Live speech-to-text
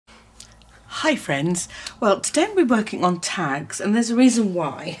Hi friends. Well, today we're working on tags, and there's a reason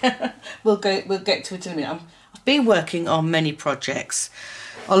why. we'll get to it in a minute. I've been working on many projects,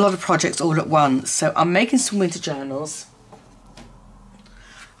 a lot of projects all at once. So I'm making some winter journals.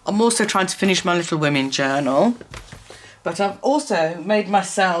 I'm also trying to finish my Little Women journal, but I've also made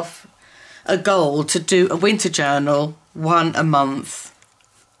myself a goal to do a winter journal, one a month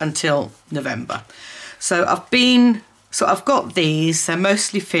until November. So I've got these, they're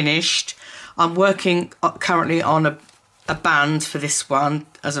mostly finished. I'm working currently on a band for this one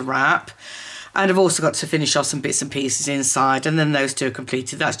as a wrap, and I've also got to finish off some bits and pieces inside, and then those two are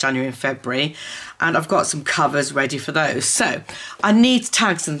completed. That's January and February, and I've got some covers ready for those. So I need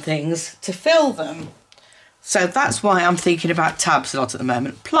tags and things to fill them. So that's why I'm thinking about tabs a lot at the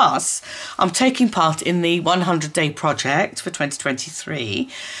moment. Plus, I'm taking part in the 100-day project for 2023,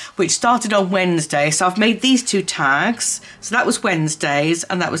 which started on Wednesday. So I've made these two tags. So that was Wednesday's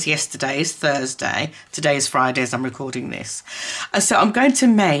and that was yesterday's, Thursday. Today is Friday as I'm recording this. And so I'm going to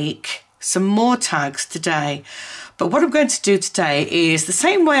make some more tags today. But what I'm going to do today is the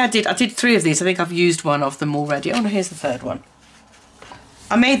same way I did 3 of these. I think I've used one of them already. Oh no, here's the third one.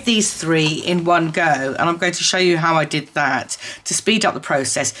 I made these 3 in one go, and I'm going to show you how I did that to speed up the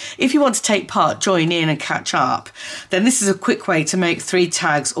process. If you want to take part, join in and catch up, then this is a quick way to make 3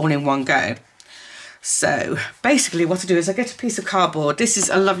 tags all in one go. So basically what I do is I get a piece of cardboard. This is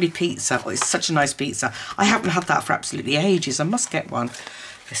a lovely pizza. Oh, it's such a nice pizza. I haven't had that for absolutely ages. I must get one.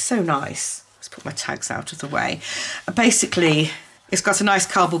 It's so nice. Let's put my tags out of the way. Basically, it's got a nice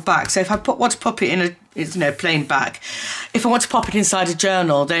cardboard back, so if I want to pop it in a plain back, if I want to pop it inside a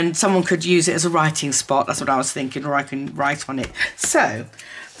journal, then someone could use it as a writing spot. That's what I was thinking, or I can write on it. So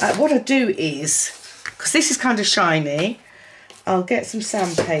what I do is, because this is kind of shiny, I'll get some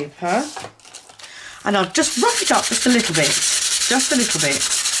sandpaper and I'll just rough it up just a little bit,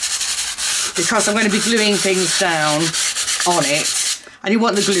 because I'm going to be gluing things down on it, and you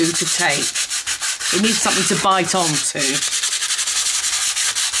want the glue to tape. It needs something to bite onto.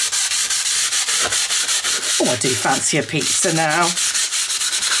 Oh, I do fancy a pizza now.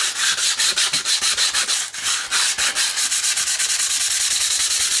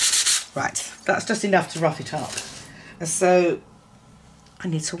 Right, that's just enough to rough it up. And so I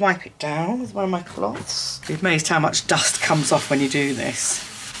need to wipe it down with one of my cloths. You're amazed how much dust comes off when you do this.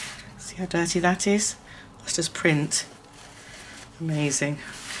 See how dirty that is? That's just print. Amazing.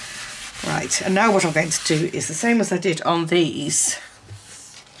 Right, and now what I'm going to do is the same as I did on these.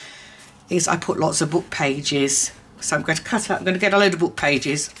 Is I put lots of book pages. So I'm going to cut out, I'm going to get a load of book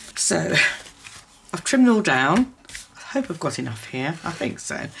pages. So I've trimmed them all down. I hope I've got enough here. I think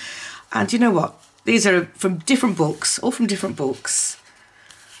so. And you know what? These are from different books, all from different books.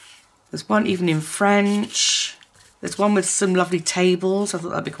 There's one even in French. There's one with some lovely tables. I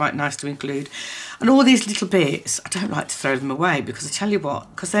thought that'd be quite nice to include. And all these little bits, I don't like to throw them away because I tell you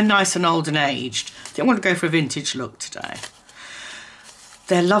what, because they're nice and old and aged, I think I want to go for a vintage look today.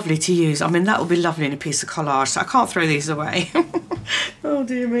 They're lovely to use. I mean, that would be lovely in a piece of collage, so I can't throw these away. Oh,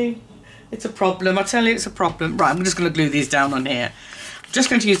 dear me. It's a problem. I tell you, it's a problem. Right, I'm just going to glue these down on here. I'm just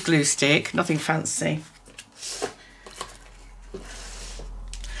going to use glue stick, nothing fancy.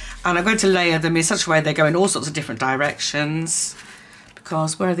 And I'm going to layer them in such a way they go in all sorts of different directions.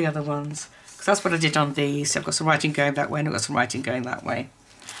 Because, where are the other ones? Because that's what I did on these. So I've got some writing going that way and I've got some writing going that way.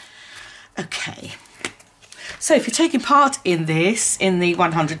 Okay. So if you're taking part in this, in the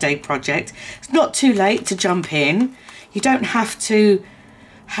 100-day project, it's not too late to jump in. You don't have to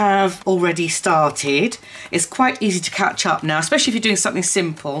have already started. It's quite easy to catch up now, especially if you're doing something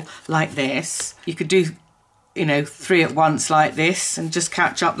simple like this. You could do, 3 at once like this and just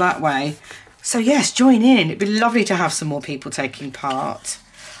catch up that way. So yes, join in. It'd be lovely to have some more people taking part.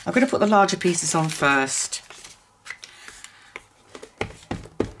 I'm going to put the larger pieces on first.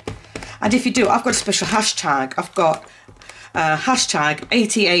 And if you do, I've got a special hashtag. I've got hashtag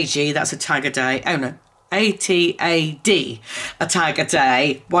ATAG, that's a tag a day. Oh no, ATAD, a tag a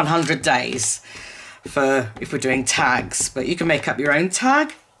day, 100 days for if we're doing tags. But you can make up your own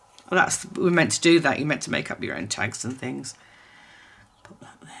tag. Well, we're meant to do that. You're meant to make up your own tags and things. Put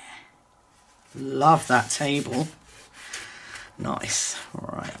that there. Love that table. Nice. All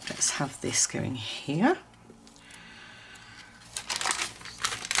right, let's have this going here.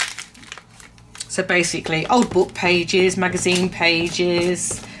 So basically, old book pages, magazine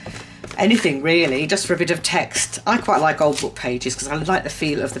pages, anything really, just for a bit of text. I quite like old book pages because I like the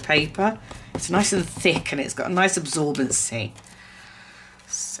feel of the paper. It's nice and thick and it's got a nice absorbency.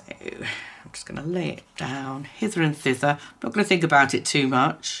 So I'm just going to lay it down hither and thither. I'm not going to think about it too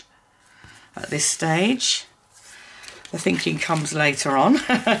much at this stage. The thinking comes later on.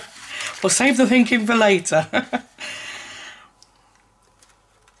 Or save the thinking for later.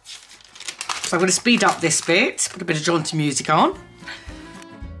 So I'm going to speed up this bit, put a bit of jaunty music on.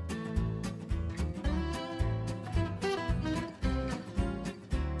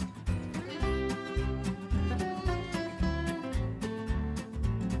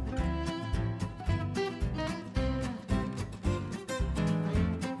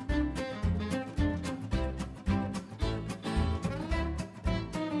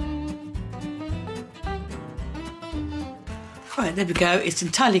 Right, there we go, it's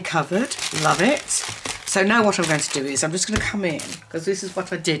entirely covered, love it. So now what I'm going to do is I'm just going to come in, because this is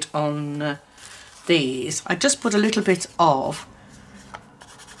what I did on these. I just put a little bit of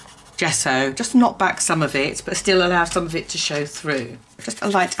gesso, just knock back some of it, but still allow some of it to show through. Just a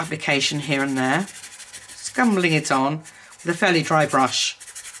light application here and there, scumbling it on with a fairly dry brush.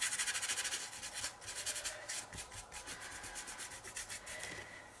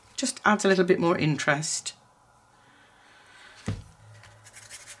 Just adds a little bit more interest.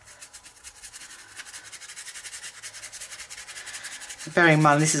 Bearing in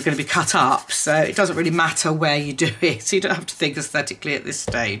mind this is going to be cut up, so it doesn't really matter where you do it, so you don't have to think aesthetically at this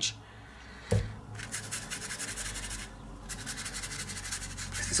stage.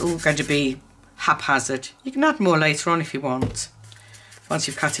 It's all going to be haphazard. You can add more later on if you want. Once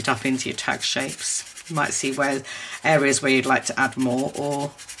you've cut it up into your tag shapes, you might see where areas where you'd like to add more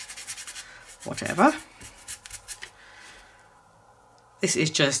or whatever. This is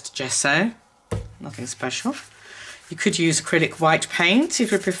just gesso, nothing special. You could use acrylic white paint if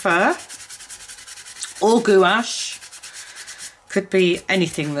you prefer, or gouache. Could be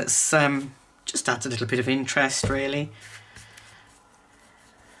anything that's just adds a little bit of interest, really.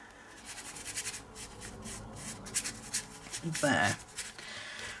 There.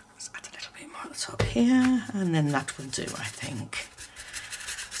 Let's add a little bit more at the top here, and then that will do, I think.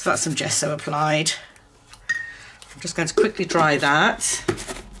 So that's some gesso applied. I'm just going to quickly dry that,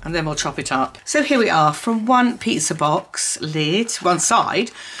 and then we'll chop it up. So here we are, from one pizza box lid, one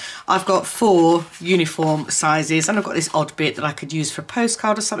side, I've got 4 uniform sizes, and I've got this odd bit that I could use for a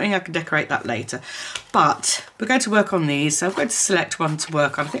postcard or something. I can decorate that later. But we're going to work on these, so I'm going to select one to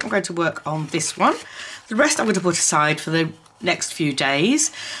work on. I think I'm going to work on this one. The rest I'm going to put aside for the next few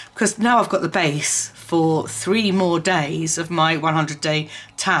days, because now I've got the base for 3 more days of my 100-day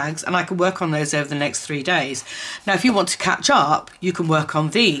tags, and I can work on those over the next 3 days. Now if you want to catch up, you can work on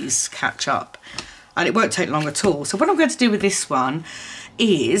these catch up, and it won't take long at all. So what I'm going to do with this one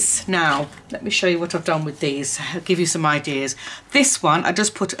is, now let me show you what I've done with these. I'll give you some ideas. This one I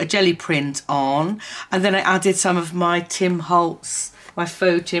just put a jelly print on, and then I added some of my Tim Holtz, my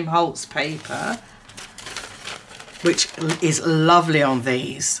faux Tim Holtz paper, which is lovely on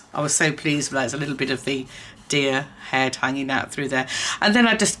these. I was so pleased with that. There's a little bit of the deer head hanging out through there. And then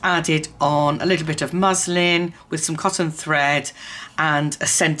I just added on a little bit of muslin with some cotton thread and a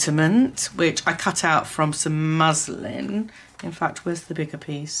sentiment, which I cut out from some muslin. In fact, where's the bigger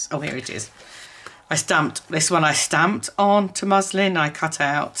piece? Oh, here it is. I stamped, this one I stamped onto muslin. I cut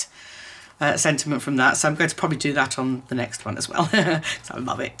out sentiment from that, so I'm going to probably do that on the next one as well, because I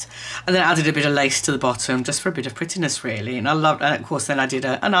love it. And then I added a bit of lace to the bottom just for a bit of prettiness, really. And I loved, and of course then I did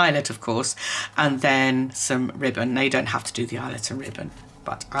an eyelet, of course, and then some ribbon. Now you don't have to do the eyelet and ribbon,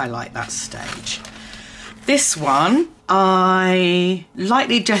 but I like that stage. This one, I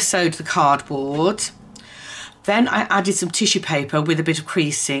lightly gessoed the cardboard. Then I added some tissue paper with a bit of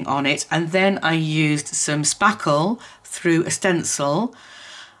creasing on it, and then I used some spackle through a stencil.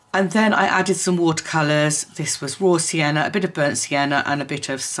 And then I added some watercolours. This was raw sienna, a bit of burnt sienna, and a bit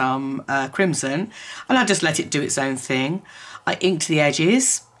of some crimson. And I just let it do its own thing. I inked the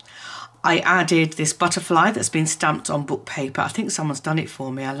edges. I added this butterfly that's been stamped on book paper. I think someone's done it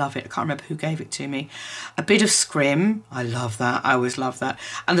for me. I love it. I can't remember who gave it to me. A bit of scrim. I love that. I always love that.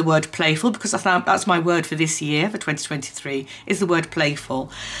 And the word playful, because I found that's my word for this year, for 2023, is the word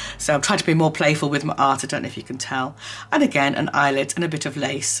playful. So I'm trying to be more playful with my art. I don't know if you can tell. And again, an eyelet and a bit of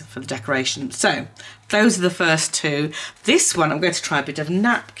lace for the decoration. So those are the first 2. This one, I'm going to try a bit of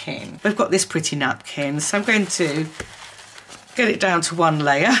napkin. We've got this pretty napkin. So I'm going to get it down to 1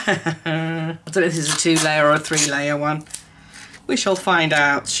 layer. I don't know if this is a 2-layer or a 3-layer one. We shall find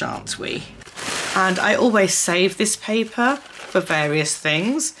out, shan't we? And I always save this paper for various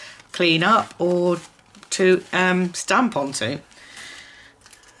things, clean up or to stamp onto.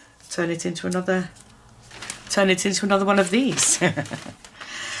 Turn it into another one of these.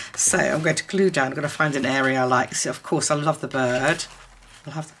 So I'm going to glue down. I'm going to find an area I like. So of course I love the bird.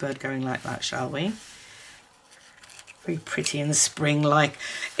 We'll have the bird going like that, shall we? Very pretty in the spring, like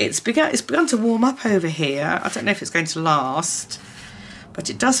it's begun to warm up over here. I don't know if it's going to last, but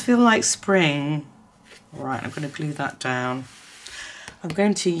it does feel like spring. Right, I'm going to glue that down. I'm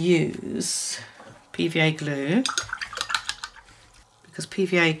going to use PVA glue, because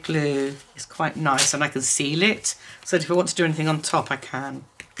PVA glue is quite nice and I can seal it, so that if I want to do anything on top I can.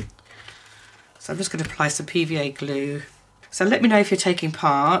 So I'm just going to apply some PVA glue. So let me know if you're taking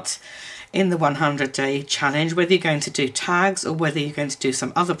part in the 100-day challenge, whether you're going to do tags or whether you're going to do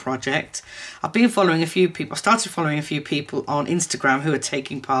some other project. I've been following a few people, I started following a few people on Instagram who are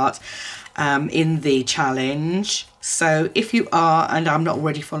taking part in the challenge. So if you are, and I'm not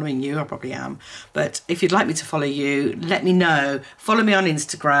already following you, I probably am, but if you'd like me to follow you, let me know. Follow me on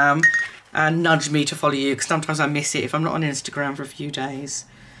Instagram and nudge me to follow you, because sometimes I miss it. If I'm not on Instagram for a few days,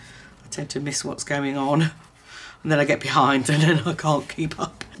 I tend to miss what's going on. And then I get behind and then I can't keep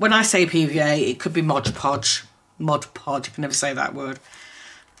up. When I say PVA, it could be Mod Podge. Mod Podge, you can never say that word.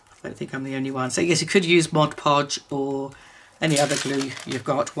 I don't think I'm the only one. So yes, you could use Mod Podge or any other glue you've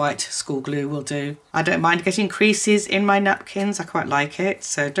got. White school glue will do. I don't mind getting creases in my napkins. I quite like it.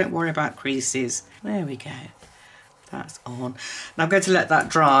 So don't worry about creases. There we go. That's on. Now I'm going to let that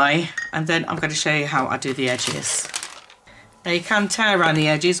dry and then I'm going to show you how I do the edges. Now you can tear around the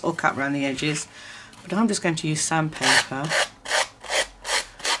edges or cut around the edges. But I'm just going to use sandpaper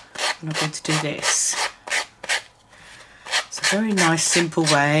and I'm going to do this. It's a very nice simple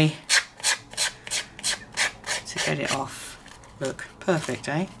way to get it off. Look, perfect,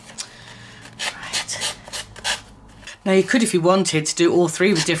 eh? Right. Now you could, if you wanted, to do all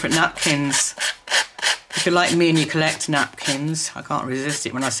three with different napkins. If you're like me and you collect napkins, I can't resist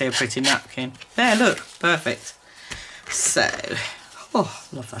it when I say a pretty napkin. There, look, perfect. So, oh,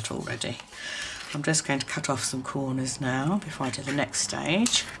 love that already. I'm just going to cut off some corners now before I do the next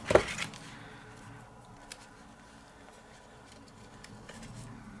stage.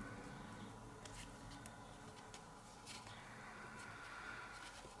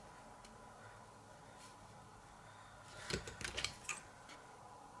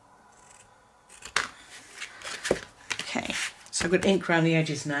 Okay, so I'm going to ink around the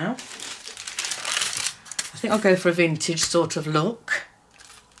edges now. I think I'll go for a vintage sort of look.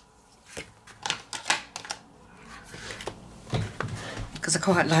 Because I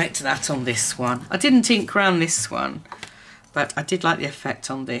quite liked that on this one. I didn't ink around this one, but I did like the effect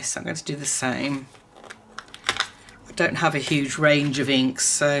on this. I'm going to do the same. I don't have a huge range of inks,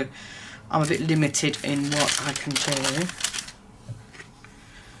 so I'm a bit limited in what I can do.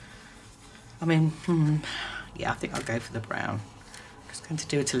 I mean, yeah, I think I'll go for the brown. I'm just going to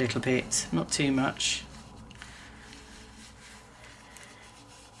do it a little bit, not too much.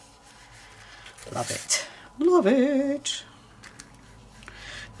 Love it. Love it.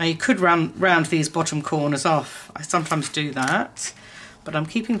 Now you could round these bottom corners off. I sometimes do that, but I'm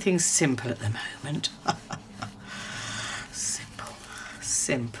keeping things simple at the moment. Simple,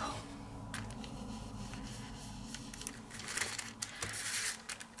 simple.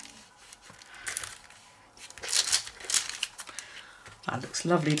 That looks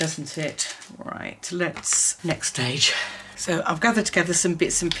lovely, doesn't it? Right, let's, next stage. So I've gathered together some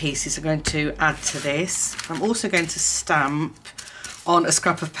bits and pieces I'm going to add to this. I'm also going to stamp on a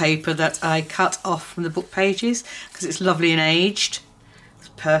scrap of paper that I cut off from the book pages because it's lovely and aged. It's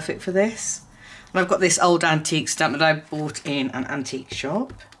perfect for this. And I've got this old antique stamp that I bought in an antique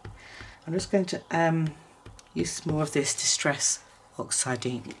shop. I'm just going to use some more of this Distress Oxide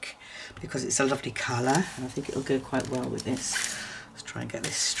ink because it's a lovely colour and I think it'll go quite well with this. Let's try and get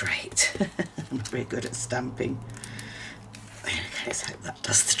this straight. I'm not very good at stamping. Okay, let's hope that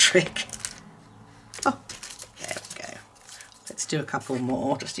does the trick. Oh, there we go. Let's do a couple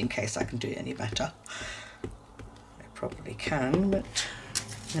more just in case I can do it any better. I probably can, but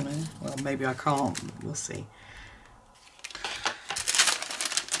you know, well, maybe I can't. We'll see.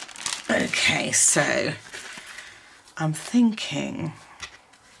 Okay, so I'm thinking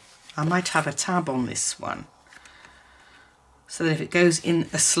I might have a tab on this one so that if it goes in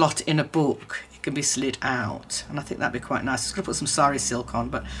a slot in a book, it can be slid out, and I think that'd be quite nice. I was going to put some sari silk on,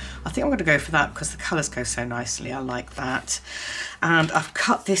 but I think I'm going to go for that because the colours go so nicely. I like that. And I've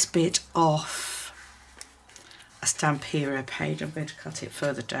cut this bit off a Stampero page. I'm going to cut it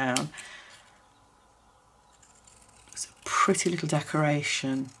further down. It's a pretty little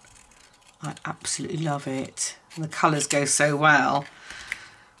decoration. I absolutely love it. And the colours go so well.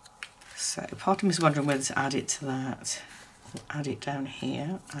 So part of me is wondering whether to add it to that. Add it down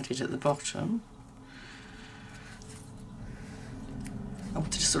here, add it at the bottom. I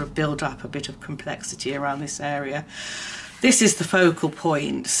want to just sort of build up a bit of complexity around this area. This is the focal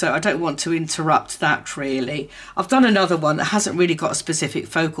point, so I don't want to interrupt that really. I've done another one that hasn't really got a specific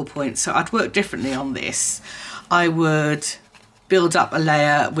focal point, so I'd work differently on this. I would build up a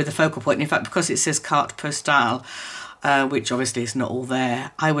layer with a focal point. In fact, because it says carte postale, which obviously is not all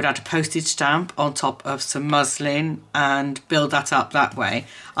there, I would add a postage stamp on top of some muslin and build that up that way.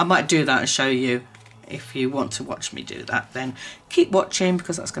 I might do that and show you. If you want to watch me do that, then keep watching,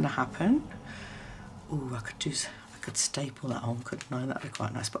 because that's going to happen. Oh, I could staple that on, couldn't I? That'd be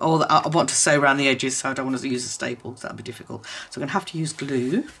quite nice. But I want to sew around the edges, so I don't want to use a staple, because that'd be difficult. So I'm going to have to use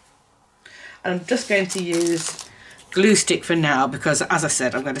glue. And I'm just going to use glue stick for now, because as I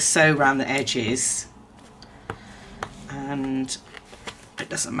said, I'm going to sew around the edges. And it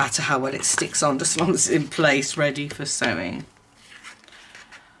doesn't matter how well it sticks on, just as long as it's in place, ready for sewing.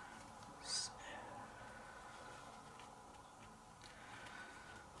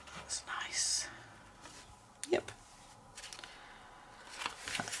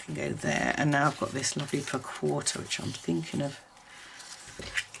 Go there, and now I've got this lovely per quarter, which I'm thinking of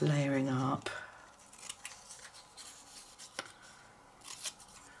layering up.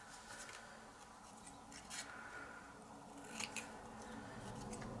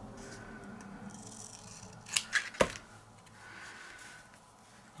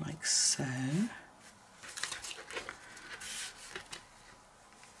 Like so.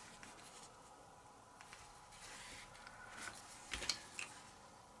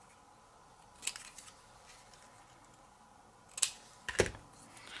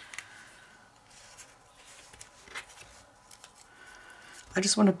 I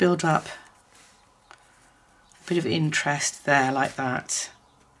just want to build up a bit of interest there, like that.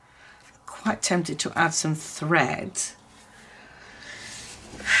 I'm quite tempted to add some thread.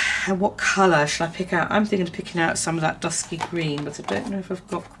 And what colour should I pick out? I'm thinking of picking out some of that dusky green, but I don't know if I've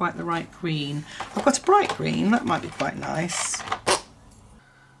got quite the right green. I've got a bright green, that might be quite nice.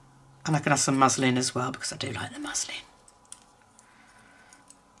 And I can have some muslin as well, because I do like the muslin.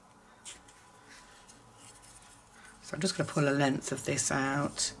 So I'm just going to pull a length of this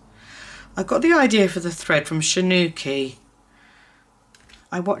out. I got the idea for the thread from Shanuki.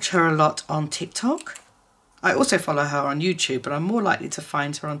 I watch her a lot on TikTok. I also follow her on YouTube, but I'm more likely to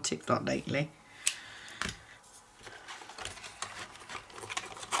find her on TikTok lately.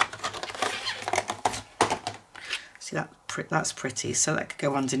 See, that's pretty, so that could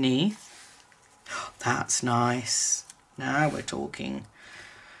go underneath. That's nice. Now we're talking.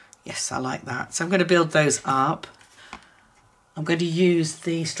 Yes, I like that. So I'm going to build those up. I'm going to use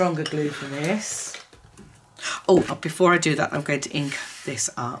the stronger glue for this. Oh, before I do that, I'm going to ink this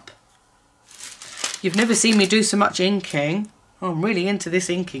up. You've never seen me do so much inking. Oh, I'm really into this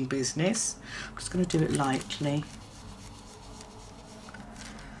inking business. I'm just going to do it lightly.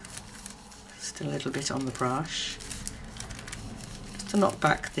 Still a little bit on the brush. Just to knock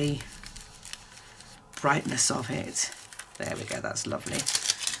back the brightness of it. There we go, that's lovely.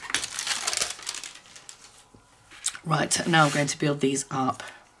 Right, now I'm going to build these up.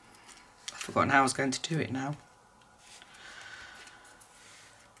 I've forgotten how I was going to do it now.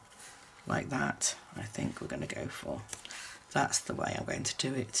 Like that, I think we're going to go for. That's the way I'm going to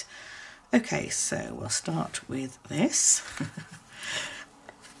do it. Okay, so we'll start with this.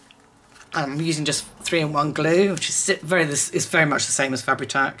 I'm using just 3-in-1 glue, which is very much the same as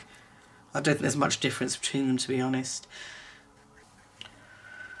Fabri-Tac. I don't think there's much difference between them, to be honest.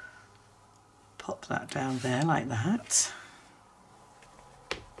 Pop that down there like that.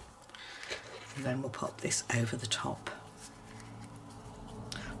 And then we'll pop this over the top.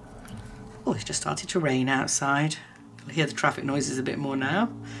 Oh, it's just started to rain outside. I hear the traffic noises a bit more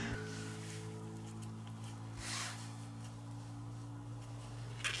now.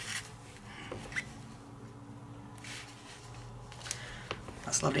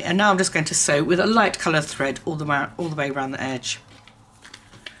 That's lovely. And now I'm just going to sew with a light colour thread all the way around the edge.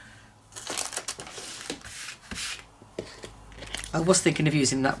 I was thinking of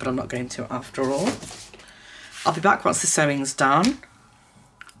using that, but I'm not going to after all. I'll be back once the sewing's done.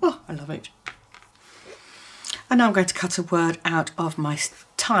 Oh, I love it. And now I'm going to cut a word out of my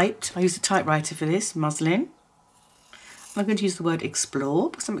typed. I use a typewriter for this, muslin. I'm going to use the word explore,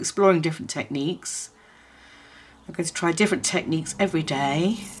 because I'm exploring different techniques. I'm going to try different techniques every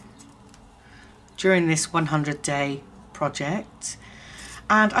day during this 100-day project.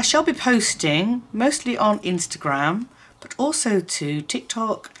 And I shall be posting mostly on Instagram, but also to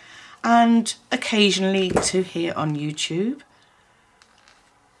TikTok and occasionally to here on YouTube.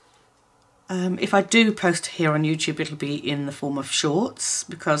 If I do post here on YouTube, it'll be in the form of shorts,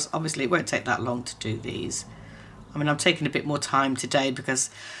 because obviously it won't take that long to do these. I mean, I'm taking a bit more time today because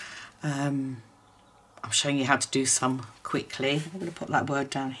I'm showing you how to do some quickly. I'm going to put that word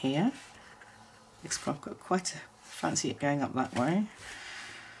down here. I've got quite a fancy it going up that way.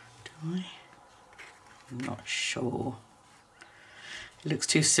 Do I? I'm not sure. It looks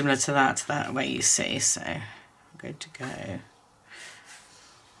too similar to that way, you see, so I'm going to go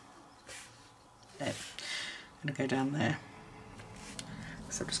there. I'm going to go down there.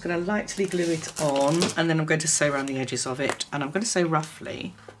 So I'm just going to lightly glue it on, and then I'm going to sew around the edges of it, and I'm going to sew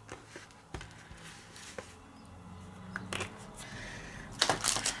roughly.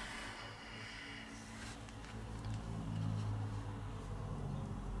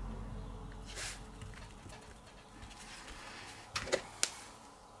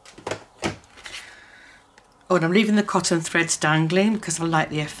 Oh, and I'm leaving the cotton threads dangling because I like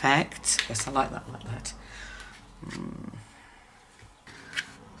the effect. Yes, I like that,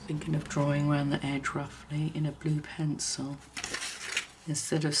 Thinking of drawing around the edge roughly in a blue pencil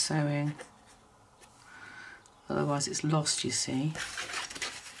instead of sewing. Otherwise it's lost, you see.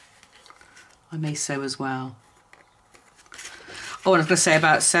 I may sew as well. Oh, and I was going to say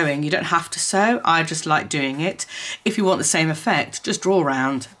about sewing, you don't have to sew. I just like doing it. If you want the same effect, just draw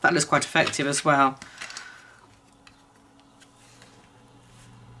around. That looks quite effective as well.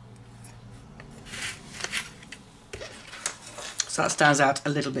 So that stands out a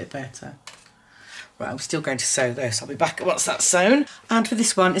little bit better. Right, I'm still going to sew this. I'll be back once that's sewn. And for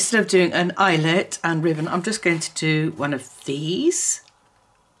this one, instead of doing an eyelet and ribbon, I'm just going to do one of these.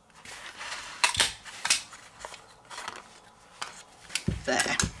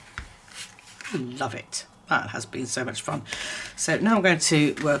 There. Love it. That has been so much fun. So now I'm going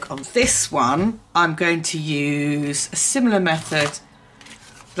to work on this one. I'm going to use a similar method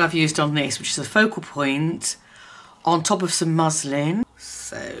that I've used on this, which is a focal point on top of some muslin.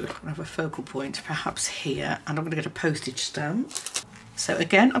 So I'm going to have a focal point perhaps here, and I'm going to get a postage stamp. So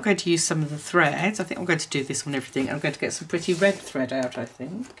again, I'm going to use some of the threads. I think I'm going to do this on everything. I'm going to get some pretty red thread out, I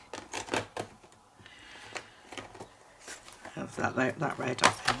think. That red, I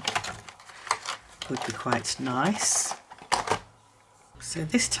think, would be quite nice. So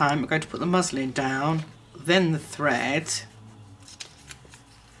this time I'm going to put the muslin down, then the thread,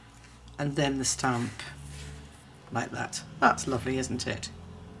 and then the stamp. Like that. That's lovely, isn't it?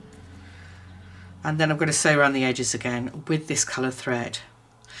 And then I'm going to sew around the edges again with this colour thread.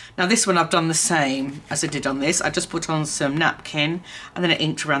 Now this one I've done the same as I did on this. I just put on some napkin and then I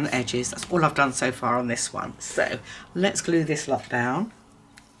inked around the edges. That's all I've done so far on this one. So let's glue this lot down.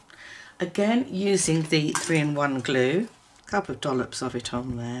 Again, using the 3-in-1 glue. A couple of dollops of it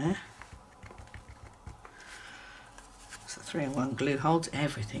on there. So 3-in-1 glue holds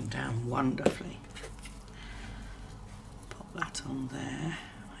everything down wonderfully. That on there,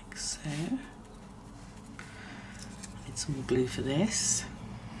 like so. I need some more glue for this.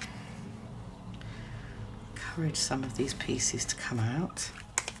 Encourage some of these pieces to come out.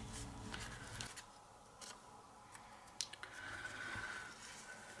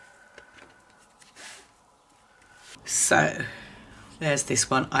 So there's this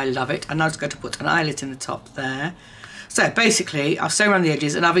one. I love it. And I was going to put an eyelet in the top there. So basically I've sewn around the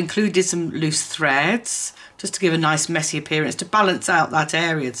edges and I've included some loose threads just to give a nice messy appearance, to balance out that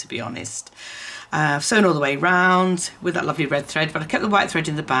area, to be honest. I've sewn all the way round with that lovely red thread, but I kept the white thread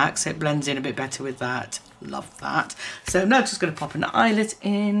in the back so it blends in a bit better with that. Love that. So I'm now just going to pop an eyelet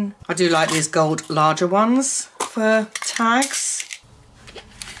in. I do like these gold larger ones for tags.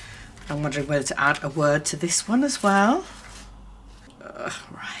 I'm wondering whether to add a word to this one as well.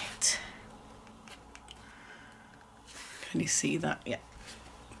 Right. Can you see that? Yeah.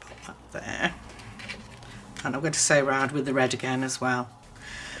 Pop that there. And I'm going to sew around with the red again as well.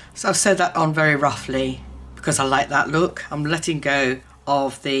 So I've sewed that on very roughly because I like that look. I'm letting go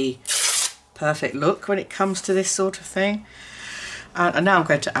of the perfect look when it comes to this sort of thing. And now I'm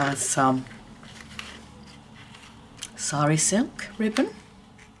going to add some sari silk ribbon.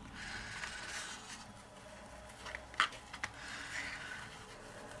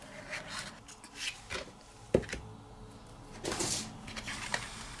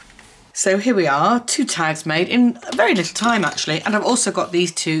 So here we are, 2 tags made in a very little time actually, and I've also got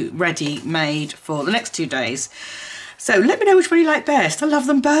these 2 ready made for the next 2 days. So let me know which one you like best. I love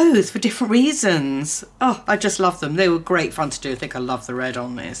them both for different reasons. Oh, I just love them. They were great fun to do. I think I love the red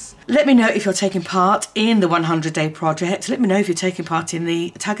on this. Let me know if you're taking part in the 100-day project. Let me know if you're taking part in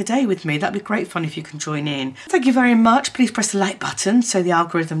the tag a day with me. That'd be great fun if you can join in. Thank you very much. Please press the like button so the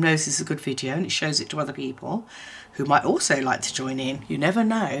algorithm knows this is a good video and it shows it to other people who might also like to join in. You never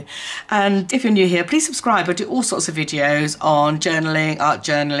know. And if you're new here, please subscribe. I do all sorts of videos on journaling, art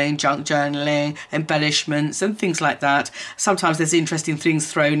journaling, junk journaling, embellishments and things like that. Sometimes there's interesting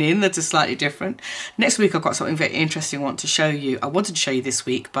things thrown in that are slightly different. Next week I've got something very interesting I want to show you. I wanted to show you this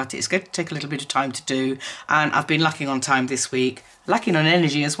week, but it's going to take a little bit of time to do, and I've been lacking on time this week. lacking on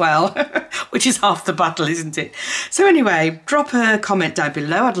energy as well, which is half the battle, isn't it? So anyway, drop a comment down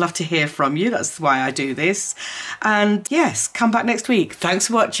below. I'd love to hear from you. That's why I do this. And yes, come back next week. Thanks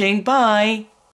for watching. Bye.